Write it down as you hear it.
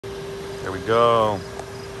There we go.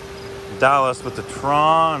 Dallas with the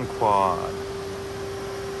Tron quad.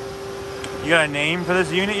 You got a name for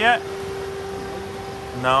this unit yet?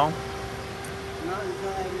 No? Not until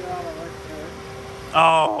I do all the work to it.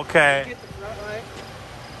 Oh, okay. Get the front light.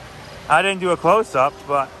 I didn't do a close-up,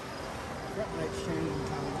 but Front light's changing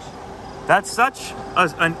colors. that's such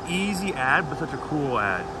an easy ad, but such a cool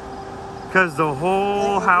ad. Because the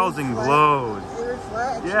whole housing glows. It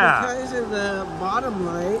reflects Yeah. because of the bottom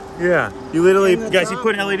light. Yeah. You literally, And the guys, you top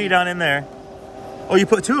put an LED down in there. Oh, you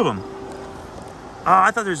put two of them. Oh,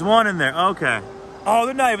 I thought there's one in there. Okay. Oh,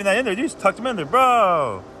 they're not even that in there. You just tucked them in there,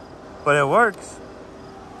 bro. But it works.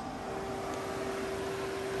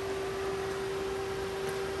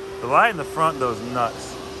 The light in the front, though, is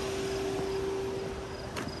nuts.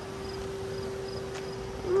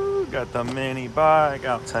 Ooh, got the mini bike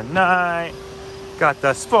out tonight. Got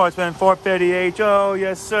the Sportsman 450 HO,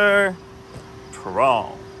 yes, sir.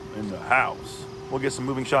 Tron in the house. We'll get some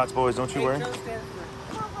moving shots, boys. Don't you worry. HO stands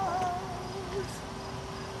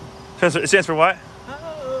for It stands for what?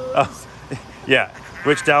 Hose. Oh, yeah.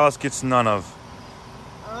 Which Dallas gets none of.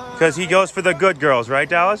 Because he goes for the good girls, right,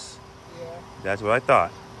 Dallas? Yeah. That's what I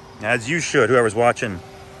thought. As you should, whoever's watching.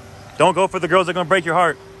 Don't go for the girls that are going to break your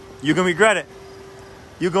heart. You're going to regret it.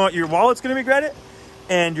 Your wallet's going to regret it,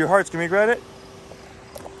 and your heart's going to regret it.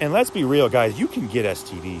 And let's be real, guys. You can get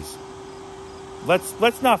STDs.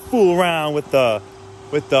 Let's not fool around with the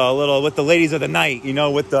ladies of the night. You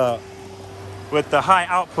know, with the high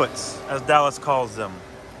outputs, as Dallas calls them.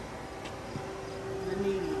 The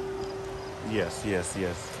needy. Yes.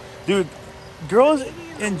 Dude, girls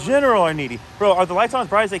in general are needy. Bro, are the lights on as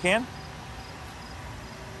bright as they can?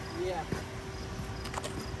 Yeah.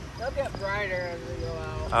 They'll get brighter as they go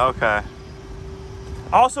out. Okay.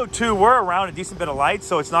 Also, too, we're around a decent bit of light,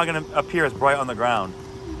 so it's not going to appear as bright on the ground.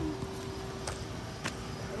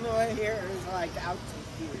 And the way here is like out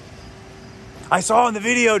to here. I saw in the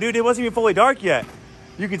video, dude, it wasn't even fully dark yet.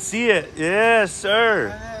 You could see it. Yes, sir.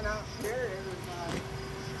 And then out here it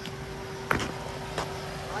was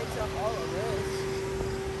lights up all of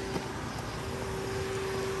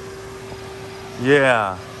this.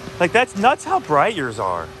 Yeah. Like, that's nuts how bright yours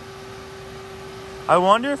are. I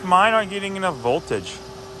wonder if mine aren't getting enough voltage.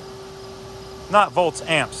 Not volts,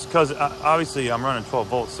 amps, because obviously I'm running 12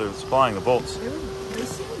 volts, so it's supplying the volts. They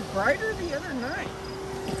seemed brighter the other night.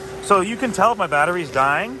 So you can tell if my battery's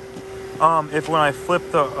dying if when I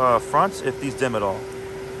flip the fronts, if these dim at all.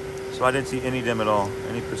 So I didn't see any dim at all,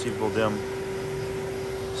 any perceivable dim.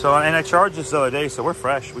 So, and I charged this the other day, so we're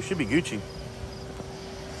fresh. We should be Gucci.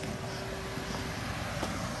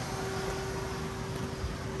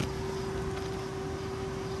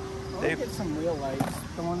 I'll get some real lights.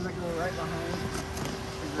 The ones that go right behind.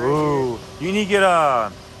 Right Ooh, you need to get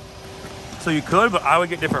so you could, but I would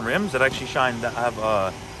get different rims that actually shine, that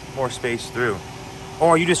have more space through. Or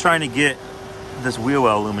are you just trying to get this wheel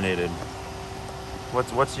well illuminated?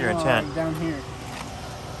 What's your intent? Like down here.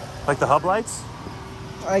 Like the hub lights?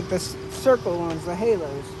 Like the circle ones, the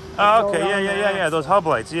halos. Oh, okay, yeah. Those hub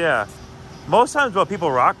lights, yeah. Most times, well, people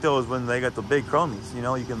rock those when they got the big chromies. You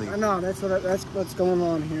know, you can leave. I know, that's what's going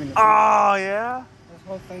on here. Oh, yeah? This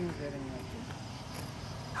whole thing's getting like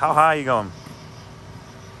How high are you going?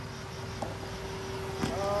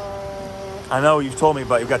 I know you've told me,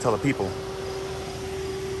 but you've got to tell the people.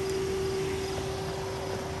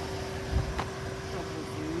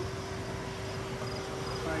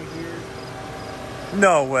 right here.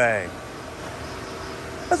 No way.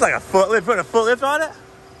 That's like a foot lift. Put a foot lift on it?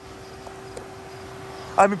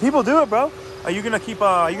 I mean, people do it, bro. Are you gonna keep?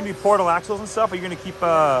 Are you gonna do portal axles and stuff? Are you gonna keep?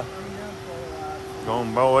 Going,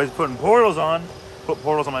 bro. Always putting portals on. Put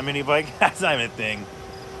portals on my mini bike. That's not even a thing.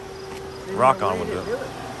 Rock on will do it.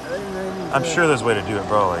 I'm sure there's a way to do it,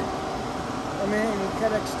 bro. Like, I mean, you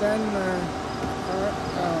could extend the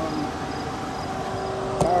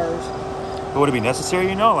bars. but would it be necessary?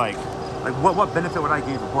 You know, like what benefit would I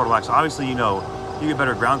give for portal axle? Obviously, you know, you get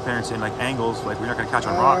better ground clearance and like angles. Like we're not gonna catch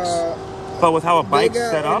on rocks. But with how a bike's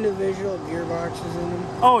set up, individual gearboxes in them.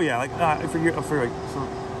 oh yeah, like for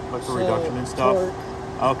reduction and stuff. Torque.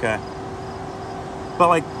 Okay. But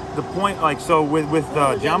like the point, like so with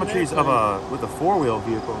geometries of a 4-wheel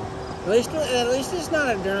vehicle. At least it's not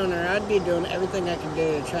a droner. I'd be doing everything I can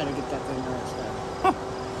do to try to get that thing on stuff.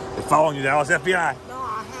 They're following you, Dallas, FBI. No,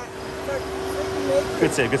 I had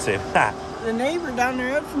Good save. Ha. the neighbor down the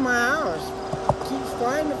road from my house keeps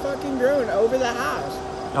flying the fucking drone over the house.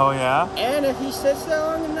 Oh yeah. And if he sits there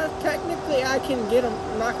long enough, technically I can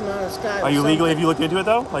knock him out of the sky. Are you legally? Have you looked into it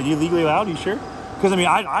though? Like, you legally allowed? Are you sure? Because I mean,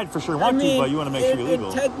 I'd for sure want to, but you want to make sure you're legal.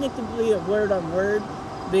 It's technically a word on word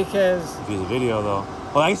because if it's a video though.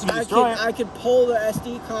 Well, I guess you can destroy it. I could pull the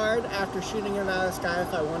SD card after shooting it out of the sky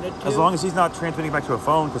if I wanted to. As long as he's not transmitting back to a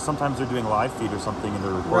phone, because sometimes they're doing a live feed or something and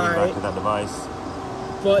they're recording back to that device.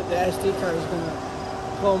 But the SD card is going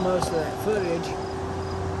to pull most of that footage.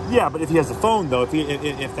 Yeah, but if he has a phone, though,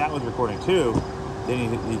 if that was recording too, then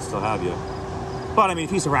he'd still have you. But, I mean,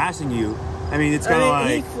 if he's harassing you, I mean, it's kind of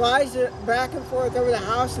like... He flies it back and forth over the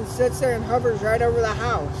house and sits there and hovers right over the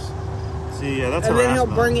house. See, yeah, that's harassment. And then he'll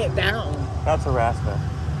bring it down. That's harassment.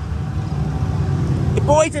 Hey,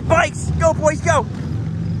 boys and bikes! Go, boys, go!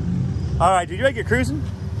 All right, dude, you ready to get cruising?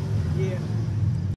 Yeah.